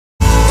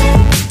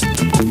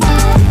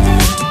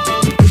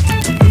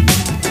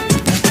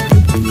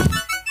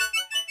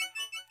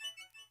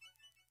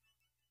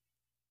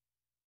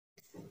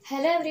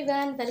Hello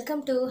everyone,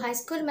 welcome to High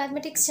School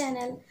Mathematics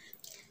channel.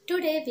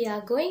 Today we are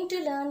going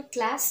to learn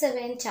Class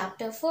 7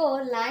 Chapter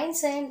 4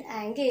 Lines and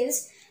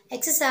Angles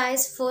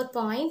Exercise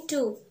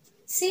 4.2.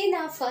 See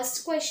now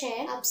first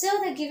question.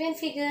 Observe the given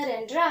figure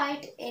and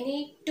write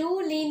any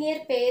two linear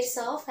pairs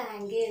of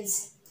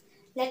angles.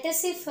 Let us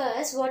see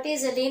first what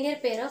is a linear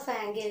pair of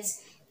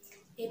angles.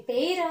 A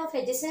pair of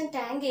adjacent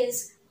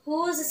angles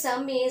whose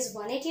sum is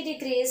 180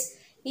 degrees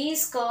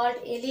is called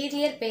a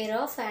linear pair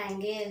of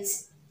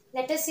angles.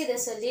 Let us see the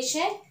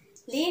solution.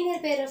 Linear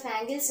pair of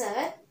angles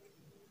are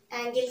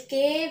angle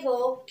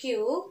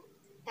KOQ,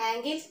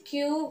 angle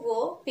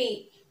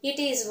QOP. It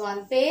is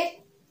one pair.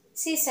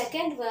 See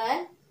second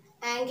one,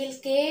 angle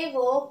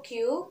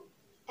KOQ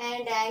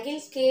and angle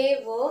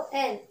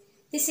KOL.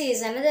 This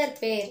is another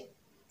pair.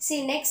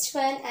 See next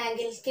one,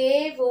 angle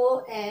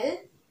KOL,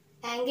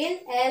 angle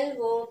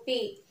LOP.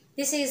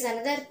 This is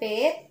another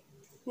pair.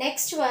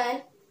 Next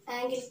one,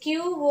 angle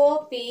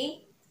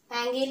QOP,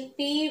 angle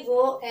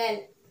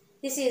POL.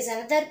 This is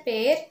another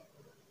pair.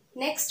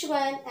 Next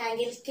one,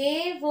 angle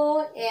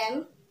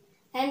KOM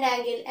and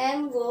angle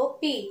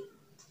MOP.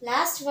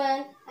 Last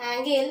one,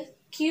 angle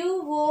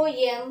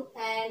QOM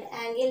and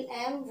angle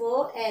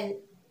MOL.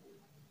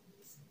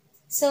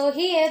 So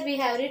here we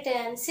have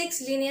written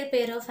 6 linear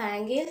pair of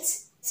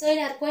angles. So in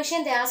our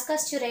question they ask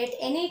us to write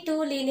any two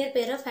linear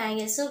pair of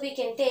angles. So we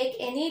can take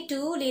any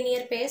two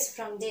linear pairs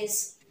from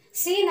this.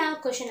 See now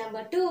question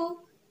number 2.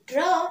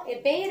 Draw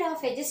a pair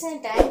of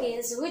adjacent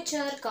angles which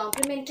are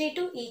complementary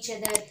to each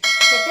other.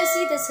 Let us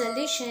see the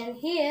solution.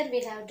 Here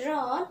we have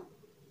drawn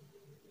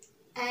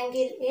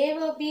angle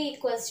AOB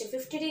equals to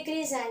 50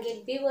 degrees,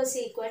 angle BOC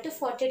equal to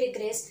 40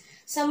 degrees.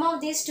 Sum of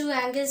these two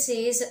angles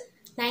is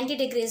 90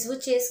 degrees,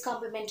 which is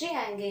complementary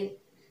angle.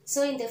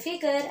 So in the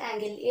figure,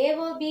 angle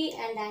AOB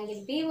and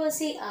angle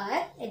BOC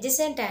are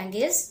adjacent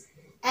angles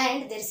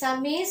and their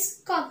sum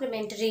is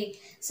complementary.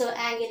 So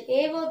angle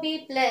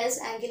AOB plus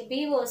angle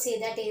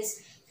BOC, that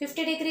is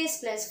 50 degrees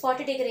plus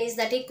 40 degrees,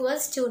 that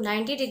equals to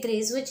 90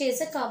 degrees, which is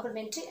a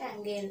complementary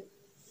angle.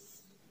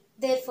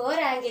 Therefore,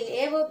 angle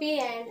AOB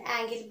and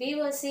angle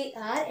BOC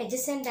are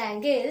adjacent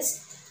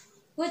angles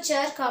which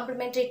are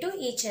complementary to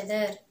each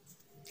other.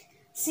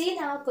 See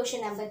now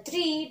question number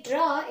 3.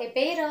 Draw a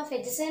pair of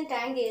adjacent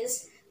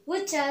angles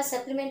which are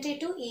supplementary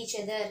to each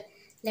other.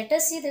 Let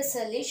us see the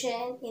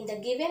solution. In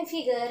the given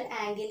figure,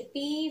 angle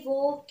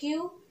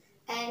POQ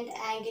and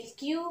angle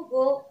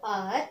QO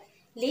are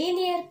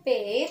linear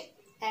pair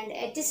and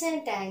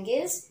adjacent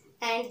angles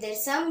and their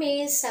sum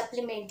is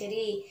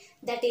supplementary.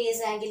 That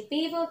is angle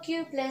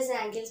POQ plus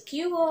angle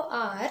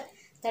QOR,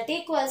 that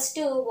equals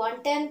to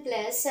 110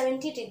 plus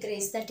 70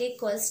 degrees, that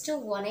equals to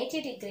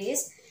 180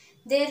 degrees.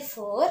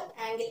 Therefore,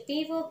 angle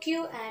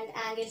POQ and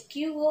angle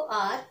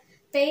QOR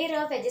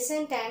pair of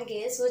adjacent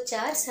angles which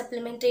are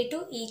supplementary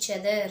to each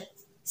other.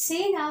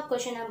 See now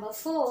question number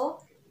 4.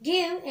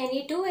 Give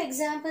any two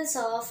examples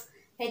of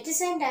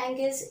adjacent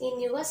angles in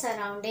your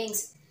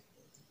surroundings.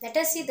 Let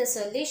us see the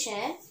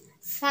solution.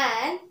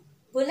 Fan,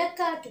 bullock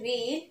cart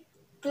wheel,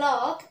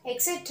 clock,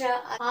 etc.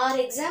 are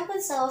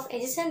examples of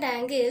adjacent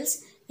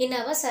angles in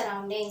our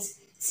surroundings.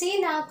 See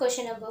now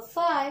question number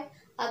 5.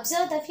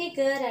 Observe the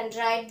figure and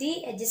write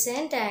the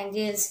adjacent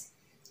angles.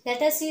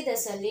 Let us see the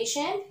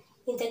solution.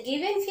 In the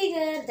given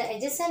figure, the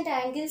adjacent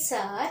angles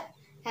are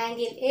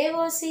angle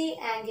AOC,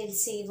 angle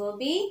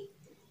COB,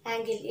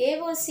 angle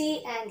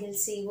AOC, angle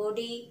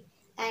COD,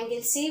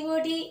 angle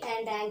COD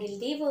and angle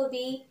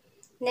DOB.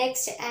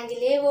 Next, angle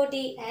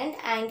AOD and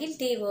angle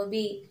DOB.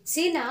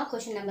 See now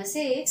question number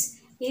 6.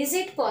 Is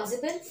it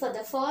possible for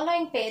the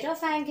following pair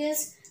of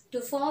angles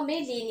to form a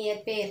linear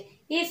pair?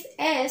 If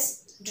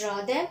yes,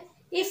 draw them.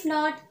 If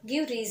not,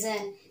 give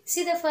reason.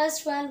 See the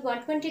first one,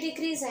 120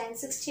 degrees and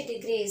 60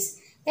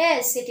 degrees.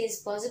 Yes, it is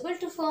possible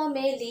to form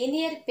a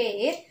linear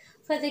pair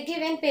for the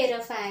given pair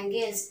of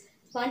angles.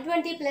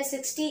 120 plus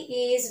 60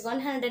 is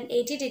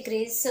 180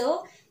 degrees.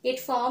 So, it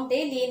formed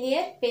a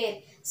linear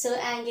pair. So,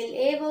 angle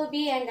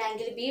AOB and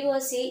angle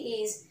BOC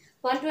is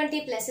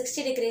 120 plus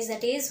 60 degrees,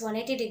 that is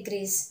 180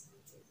 degrees.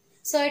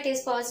 So, it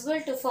is possible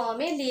to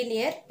form a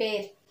linear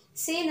pair.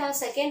 See now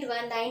second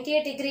one,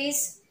 98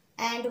 degrees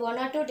and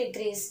 102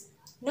 degrees.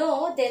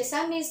 No, their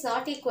sum is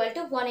not equal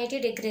to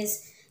 180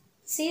 degrees.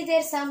 See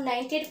their sum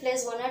 98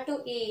 plus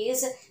 102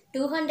 is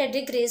 200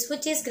 degrees,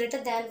 which is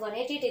greater than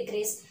 180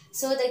 degrees.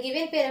 So, the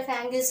given pair of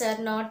angles are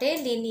not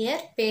a linear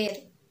pair.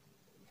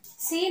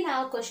 See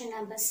now question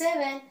number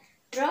 7.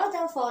 Draw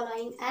the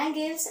following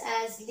angles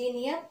as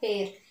linear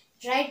pair.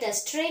 Write the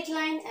straight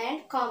line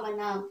and common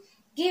arm.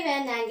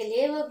 Given angle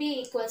AOB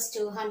equals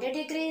to 100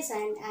 degrees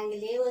and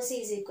angle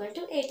AOC is equal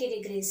to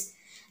 80 degrees.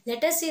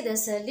 Let us see the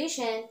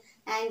solution.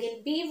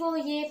 Angle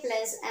BOA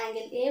plus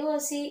angle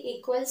AOC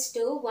equals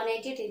to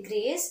 180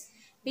 degrees.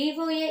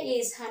 BOA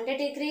is 100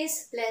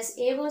 degrees plus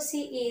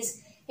AOC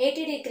is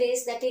 80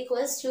 degrees, that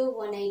equals to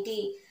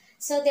 180.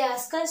 So they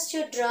ask us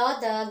to draw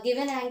the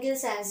given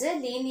angles as a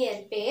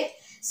linear pair.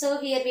 So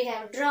here we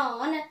have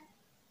drawn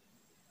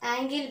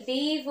angle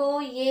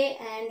BOA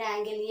and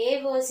angle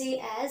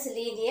AOC as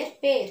linear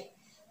pair.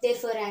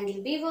 Therefore,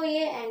 angle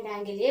BOA and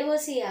angle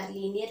AOC are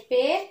linear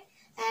pair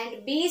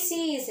and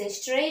BC is a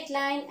straight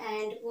line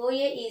and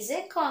OA is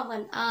a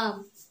common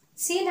arm.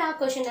 See now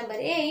question number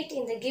 8.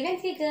 In the given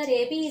figure,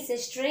 AB is a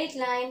straight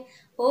line,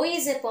 O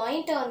is a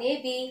point on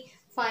AB.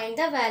 Find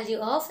the value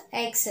of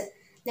x.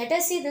 Let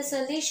us see the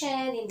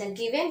solution. In the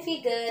given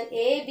figure,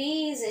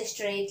 AB is a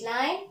straight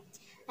line.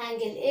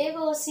 Angle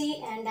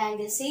AOC and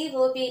angle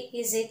COB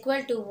is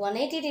equal to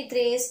 180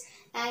 degrees.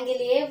 Angle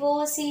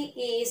AOC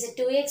is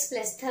 2x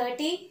plus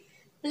 30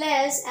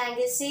 plus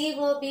angle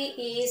COB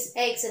is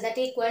x, that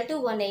equal to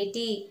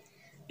 180.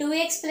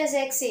 2x plus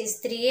x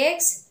is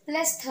 3x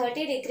plus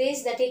 30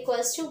 degrees, that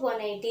equals to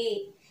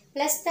 180.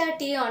 Plus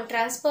 30 on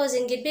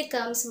transposing it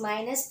becomes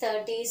minus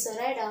 30. So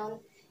write down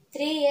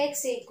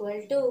 3x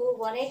equal to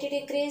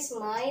 180 degrees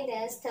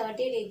minus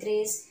 30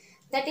 degrees.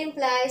 That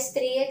implies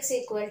 3x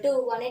equal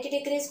to 180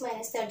 degrees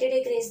minus 30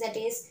 degrees, that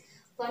is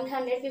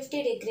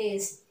 150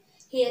 degrees.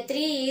 Here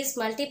 3 is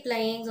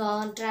multiplying,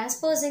 on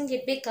transposing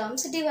it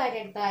becomes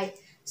divided by.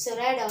 So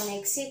write down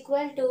x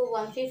equal to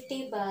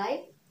 150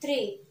 by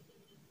 3.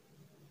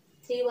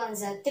 3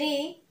 ones are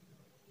 3,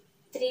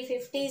 3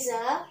 50s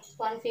are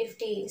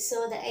 150.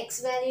 So the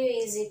x value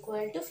is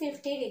equal to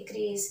 50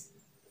 degrees.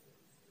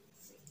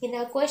 In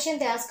our question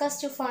they ask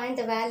us to find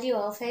the value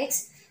of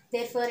x.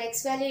 Therefore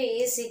x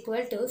value is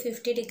equal to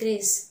 50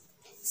 degrees.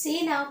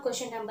 See now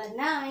question number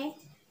 9.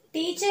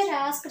 Teacher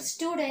asked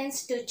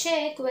students to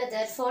check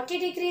whether 40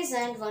 degrees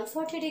and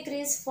 140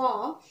 degrees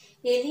form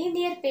a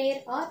linear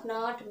pair or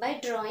not by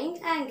drawing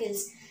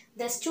angles.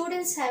 The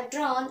students have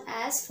drawn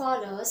as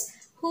follows.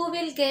 Who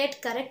will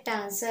get correct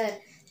answer?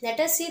 Let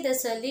us see the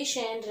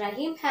solution.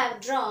 Rahim have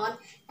drawn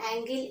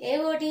angle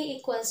AOD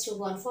equals to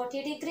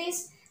 140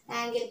 degrees.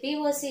 Angle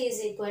POC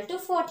is equal to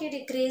 40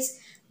 degrees.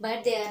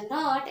 But they are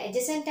not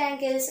adjacent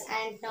angles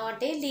and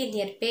not a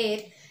linear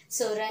pair.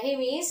 So Rahim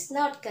is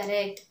not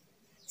correct.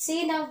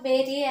 See now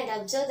Mary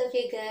and observe the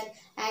figure.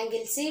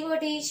 Angle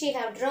COD she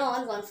have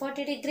drawn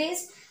 140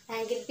 degrees.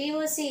 Angle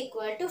POC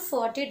equal to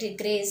 40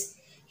 degrees.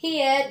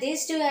 Here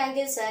these two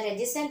angles are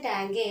adjacent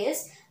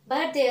angles,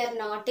 but they are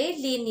not a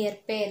linear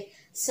pair.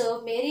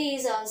 So Mary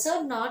is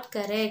also not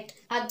correct.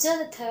 Observe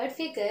the third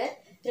figure.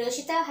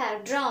 Roshita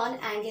have drawn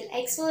angle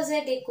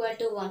XOZ equal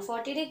to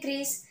 140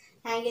 degrees.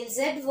 Angle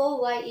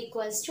ZOY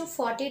equals to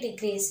 40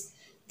 degrees.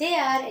 They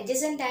are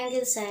adjacent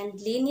angles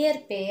and linear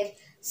pair.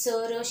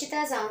 So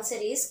Roshita's answer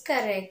is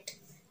correct.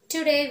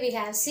 Today we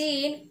have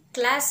seen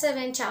Class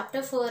 7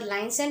 Chapter 4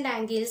 Lines and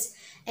Angles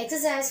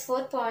Exercise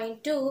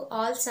 4.2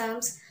 All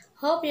Sums.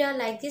 Hope you all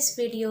like this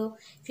video.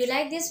 If you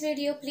like this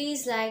video,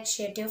 please like,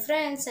 share to your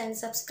friends and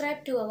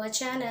subscribe to our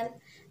channel.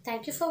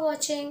 Thank you for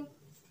watching.